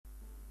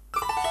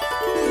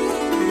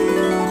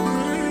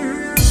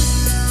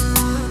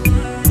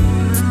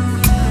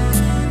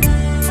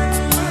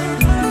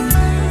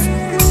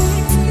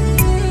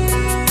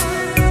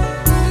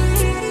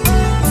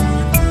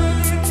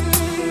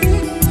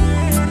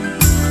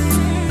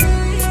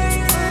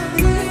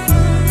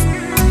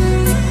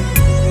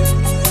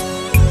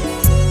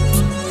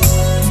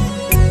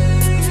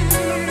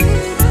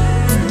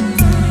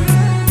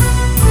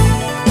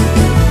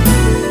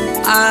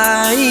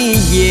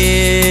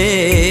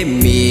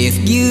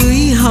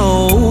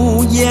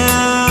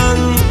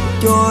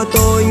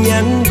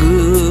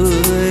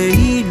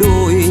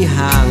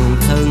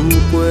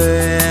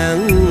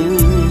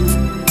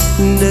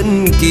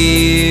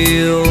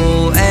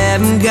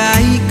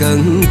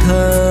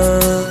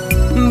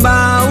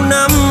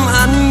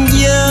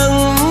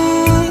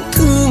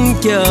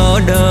chờ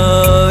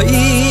đợi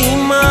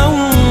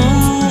mong.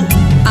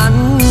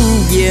 Anh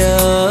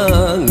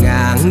giờ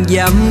ngàn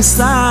dặm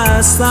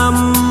xa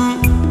xăm,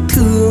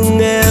 thương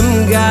em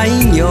gái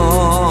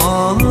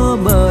nhỏ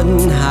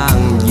bên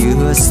hàng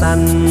dừa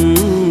xanh.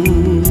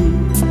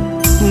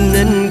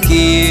 Ninh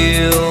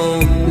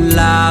Kieu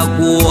là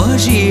của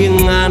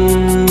riêng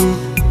anh,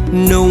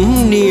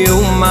 nũng nịu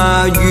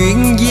mà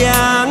duyên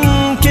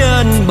dáng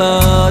trên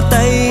bờ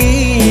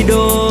Tây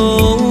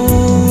Đô.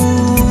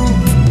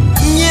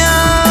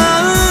 Nhớ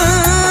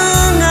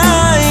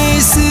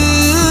ngày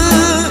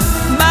xưa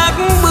bác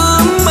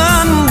bướm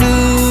bên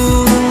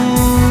đường,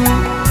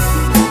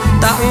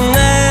 tặng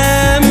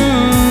em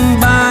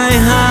bài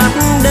hát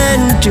đến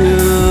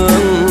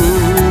trường.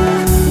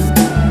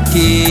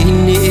 Kỷ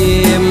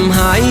niệm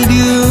hai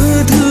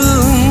đứa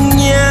thương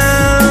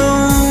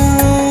nhau,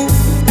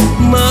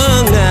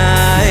 mơ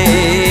ngày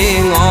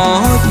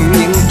ngõ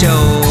chuyện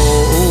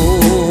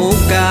trầu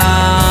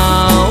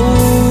cao.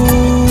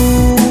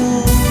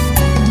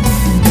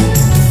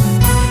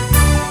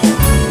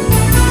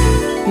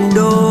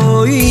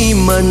 Đôi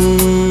mình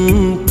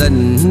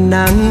tình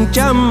nặng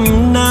trăm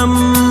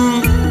năm,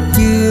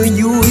 chưa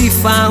vui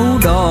pháo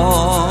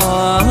đỏ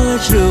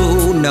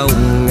rượu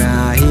nồng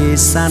ngày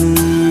xanh.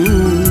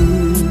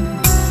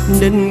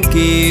 Ninh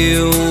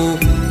Kieu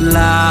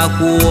là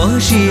của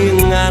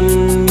riêng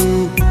anh,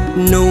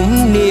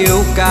 nũng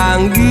nịu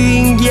càng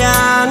duyên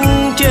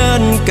dáng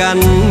trên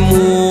cành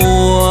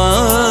mùa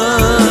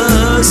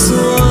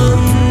xuân.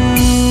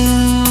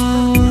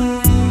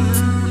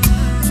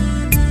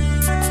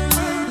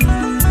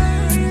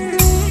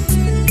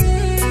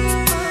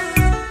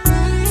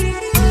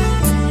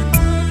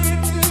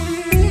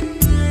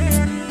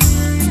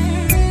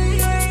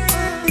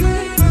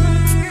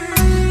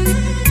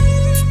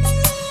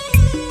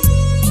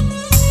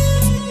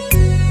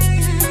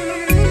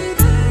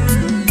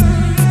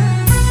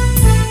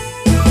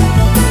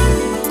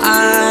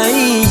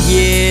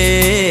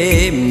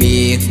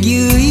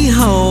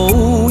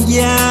 Hậu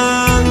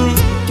Giang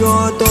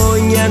cho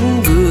tôi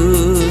nhắn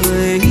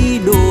gửi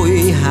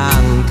đôi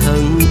hàng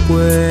thân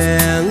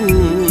quen.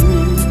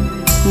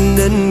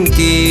 Ninh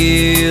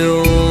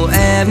Kieu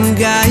em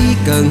gái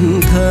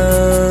Cần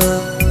Thơ,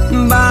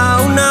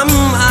 bao năm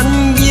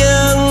anh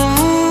vẫn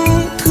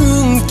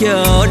thương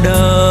chờ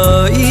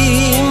đợi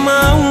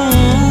mong.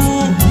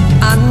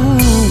 Anh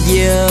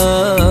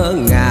giờ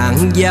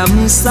ngàn dặm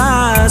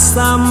xa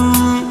xăm,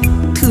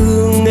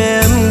 thương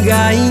em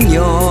gái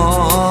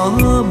nhỏ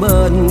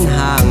bên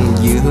hàng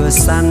dừa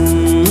xanh.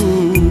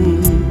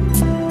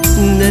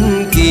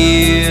 Ninh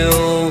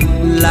Kieu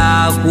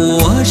là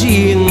của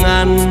riêng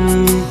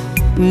anh,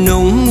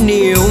 nũng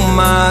nịu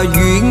mà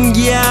duyên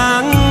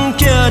dáng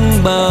trên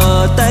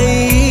bờ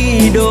Tây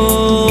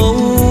Đô.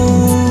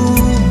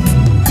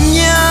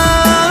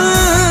 Nhớ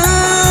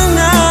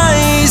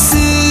ngày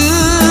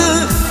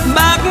xưa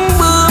bác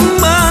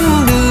bướm bên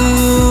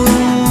đường,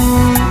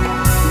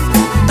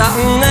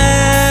 tặng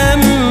em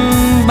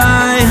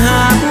bài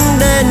hát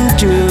đến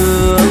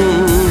trường.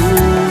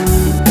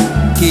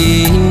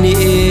 Kỷ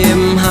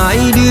niệm hai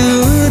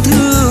đứa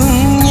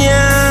thương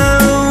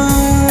nhau,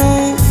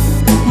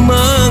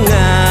 mơ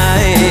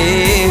ngày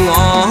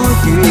ngõ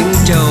chuyện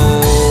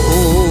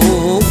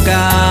trầu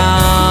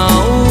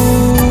cao.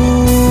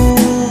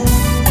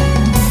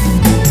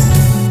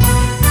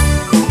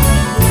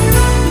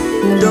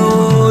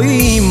 Đôi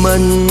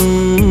mình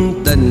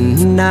tình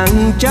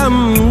nặng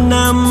trăm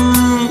năm,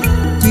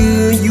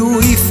 chưa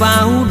vui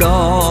pháo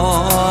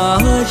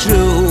đỏ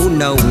rượu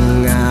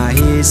nồng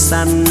ngày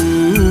xanh.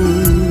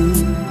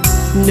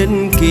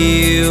 Ninh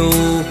Kieu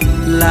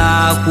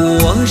là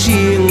của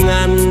riêng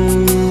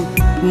anh,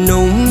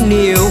 nũng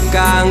nịu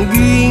càng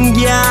duyên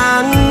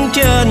dáng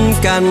trên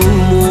cành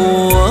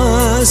mùa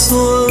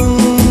xuân.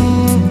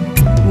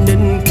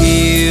 Ninh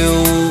Kieu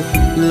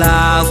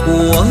là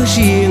của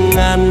riêng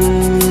anh,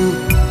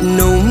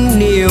 nũng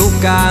nịu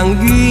càng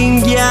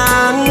duyên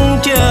dáng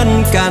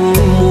trên cành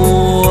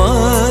mùa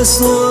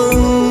xuân.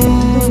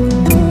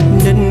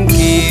 Ninh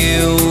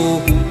Kieu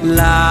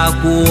là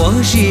của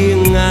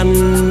riêng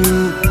anh,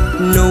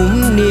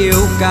 nũng nịu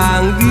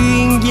càng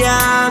duyên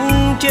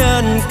dáng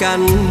trên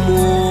cành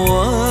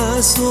mùa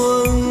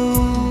xuân.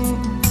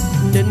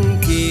 Ninh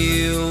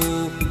Kieu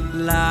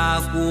là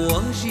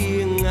của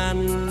riêng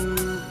anh,